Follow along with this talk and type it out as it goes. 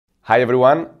Hi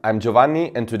everyone, I'm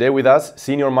Giovanni and today with us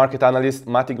senior market analyst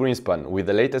Mati Greenspan with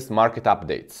the latest market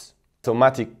updates. So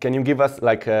Mati, can you give us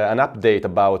an update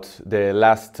about the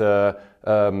last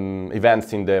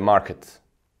events in the market?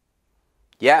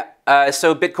 Yeah,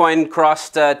 so Bitcoin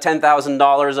crossed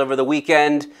 $10,000 over the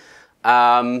weekend.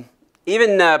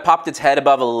 Even popped its head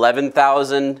above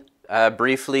 11,000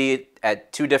 briefly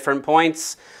at two different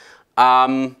points.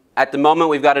 At the moment,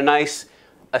 we've got a nice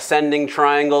ascending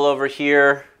triangle over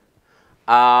here.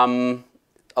 A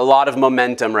lot of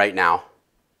momentum right now.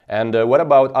 And what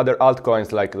about other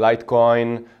altcoins like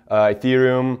Litecoin,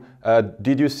 Ethereum?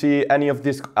 Did you see any of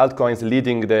these altcoins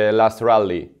leading the last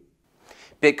rally?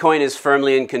 Bitcoin is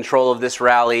firmly in control of this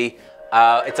rally.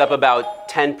 It's up about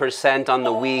 10% on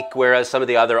the week, whereas some of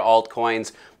the other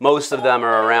altcoins, most of them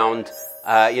are around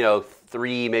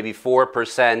 3, maybe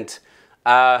 4%.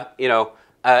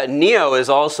 NEO is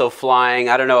also flying.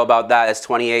 I don't know about that. It's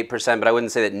 28%, but I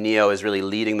wouldn't say that NEO is really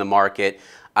leading the market.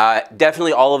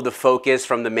 Definitely all of the focus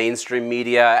from the mainstream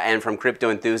media and from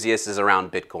crypto enthusiasts is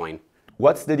around Bitcoin.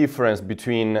 What's the difference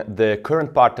between the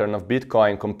current pattern of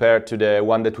Bitcoin compared to the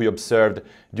one that we observed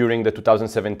during the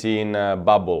 2017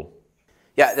 bubble?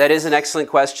 Yeah, that is an excellent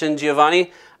question,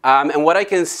 Giovanni. And what I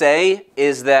can say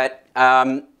is that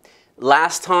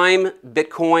last time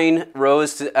Bitcoin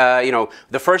rose,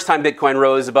 the first time Bitcoin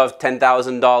rose above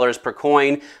 $10,000 per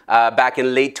coin back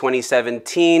in late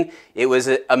 2017, it was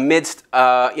amidst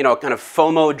kind of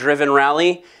FOMO-driven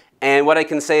rally. And what I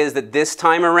can say is that this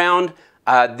time around,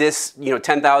 this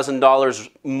 $10,000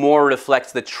 more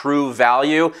reflects the true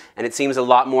value, and it seems a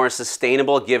lot more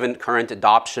sustainable given current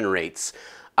adoption rates.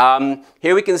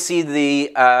 Here we can see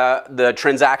the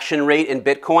transaction rate in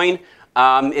Bitcoin.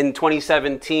 In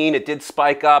 2017, it did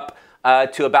spike up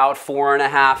to about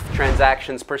 4.5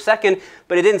 transactions per second,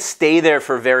 but it didn't stay there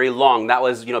for very long. That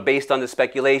was, based on the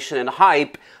speculation and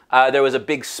hype, there was a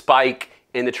big spike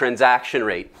in the transaction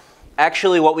rate.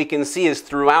 Actually, what we can see is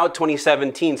throughout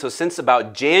 2017, so since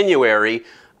about January,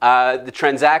 the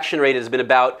transaction rate has been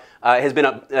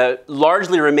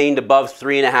largely remained above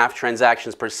 3.5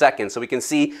 transactions per second. So we can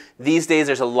see these days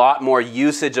there's a lot more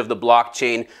usage of the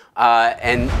blockchain,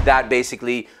 and that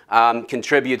basically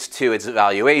contributes to its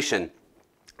valuation.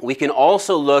 We can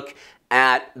also look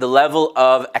at the level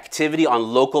of activity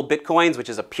on local Bitcoins, which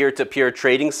is a peer-to-peer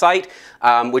trading site,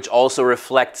 which also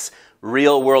reflects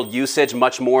real-world usage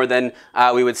much more than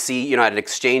we would see at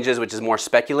exchanges, which is more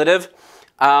speculative.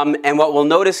 And what we'll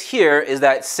notice here is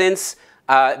that since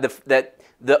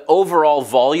the overall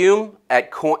volume at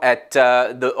local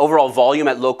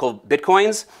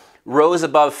Bitcoins rose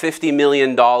above $50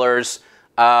 million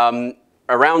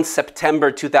around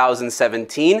September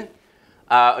 2017,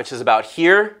 which is about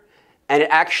here, and it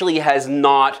actually has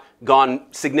not gone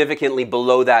significantly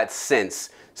below that since.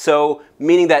 So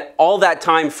meaning that all that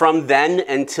time from then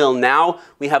until now,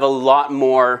 we have a lot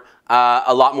more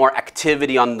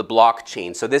activity on the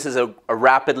blockchain. So this is a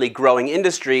rapidly growing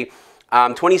industry.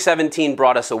 2017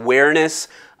 brought us awareness.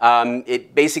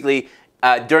 It basically,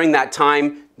 during that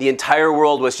time, the entire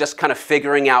world was just kind of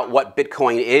figuring out what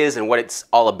Bitcoin is and what it's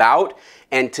all about.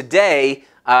 And today,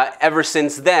 ever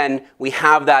since then, we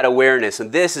have that awareness.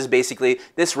 And this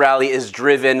rally is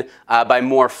driven by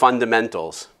more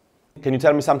fundamentals. Can you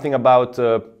tell me something about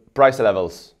price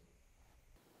levels?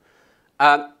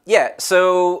 Yeah,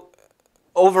 so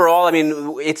overall,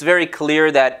 it's very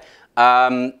clear that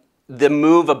the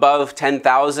move above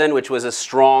 10,000, which was a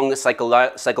strong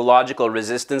psychological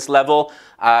resistance level,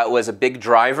 was a big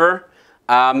driver.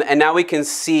 And now we can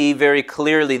see very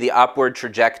clearly the upward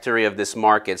trajectory of this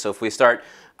market. So if we start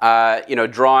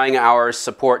drawing our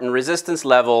support and resistance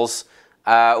levels,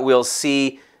 we'll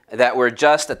see that we're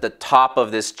just at the top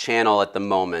of this channel at the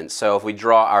moment. So if we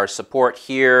draw our support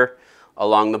here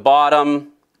along the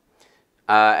bottom,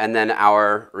 and then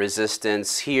our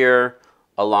resistance here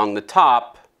along the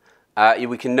top,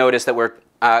 we can notice that we're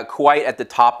quite at the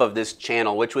top of this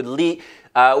channel, which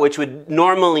would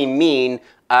normally mean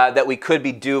that we could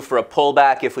be due for a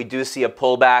pullback. If we do see a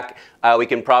pullback, we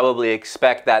can probably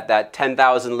expect that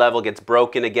 10,000 level gets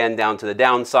broken again down to the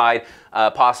downside,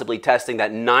 possibly testing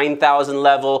that 9,000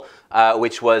 level,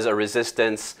 which was a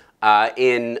resistance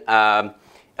in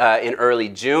early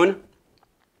June.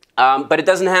 But it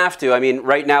doesn't have to.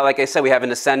 Right now, like I said, we have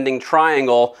an ascending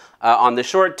triangle on the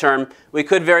short term. We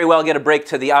could very well get a break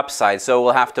to the upside, so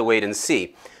we'll have to wait and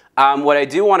see. What I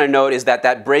do want to note is that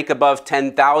that break above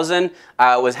 10,000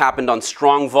 happened on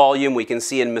strong volume. We can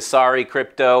see in Masari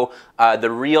crypto,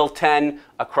 the real 10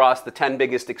 across the 10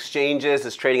 biggest exchanges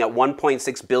is trading at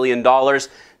 $1.6 billion.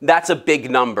 That's a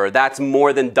big number. That's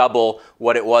more than double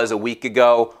what it was a week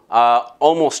ago,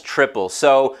 almost triple.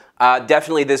 So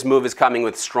definitely this move is coming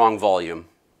with strong volume.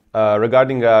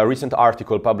 Regarding a recent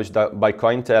article published by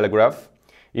Cointelegraph,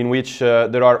 in which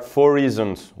there are 4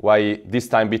 reasons why this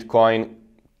time Bitcoin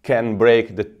can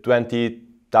break the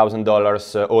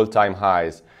 $20,000 all-time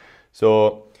highs.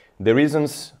 So the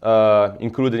reasons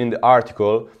included in the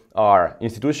article are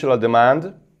institutional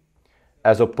demand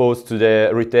as opposed to the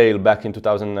retail back in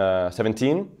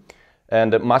 2017,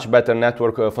 and much better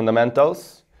network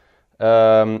fundamentals,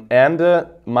 and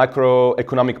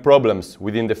macroeconomic problems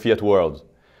within the fiat world.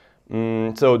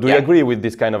 So do you agree with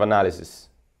this kind of analysis?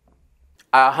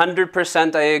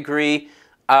 100% I agree.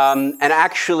 And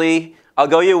actually, I'll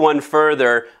go you one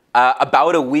further.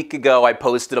 About a week ago, I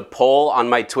posted a poll on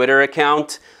my Twitter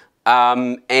account,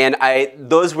 and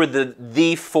those were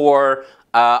the 4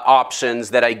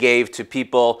 options that I gave to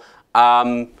people.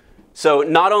 So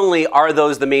not only are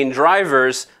those the main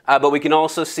drivers, but we can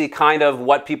also see kind of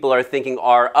what people are thinking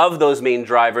are of those main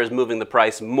drivers moving the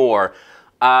price more.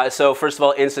 So first of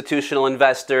all, institutional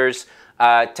investors,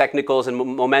 technicals and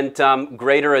momentum,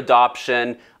 greater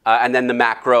adoption, and then the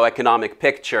macroeconomic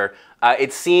picture.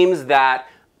 It seems that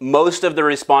most of the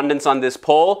respondents on this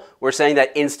poll were saying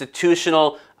that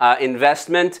institutional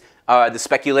investment, the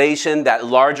speculation that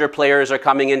larger players are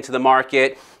coming into the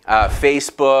market,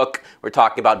 Facebook, we're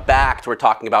talking about Bakkt, we're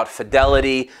talking about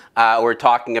Fidelity, we're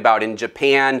talking about in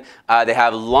Japan, they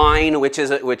have Line, which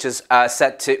is a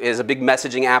big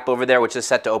messaging app over there, which is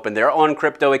set to open their own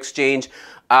crypto exchange.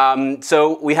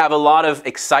 So we have a lot of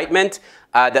excitement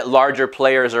that larger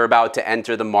players are about to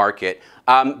enter the market.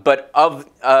 But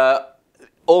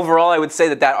overall, I would say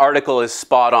that that article is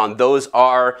spot on. Those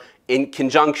are, in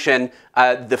conjunction,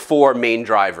 the 4 main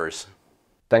drivers.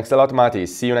 Thanks a lot, Mati.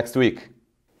 See you next week.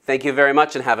 Thank you very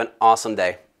much and have an awesome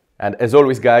day. And as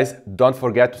always, guys, don't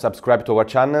forget to subscribe to our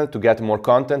channel to get more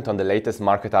content on the latest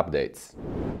market updates.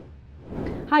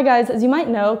 Hi guys, as you might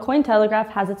know, Cointelegraph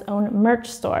has its own merch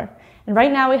store. And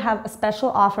right now we have a special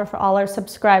offer for all our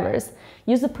subscribers.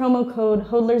 Use the promo code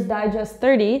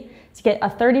HODLERSDIGEST30 to get a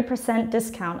 30%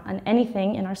 discount on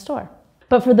anything in our store.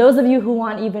 But for those of you who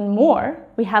want even more,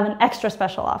 we have an extra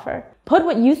special offer. Put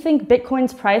what you think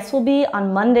Bitcoin's price will be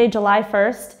on Monday, July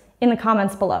 1st in the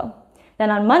comments below.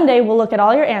 Then on Monday, we'll look at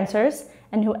all your answers,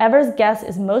 and whoever's guess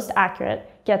is most accurate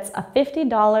gets a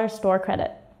 $50 store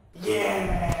credit.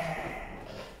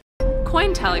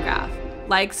 Cointelegraph.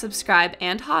 Like, subscribe,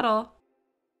 and hodl.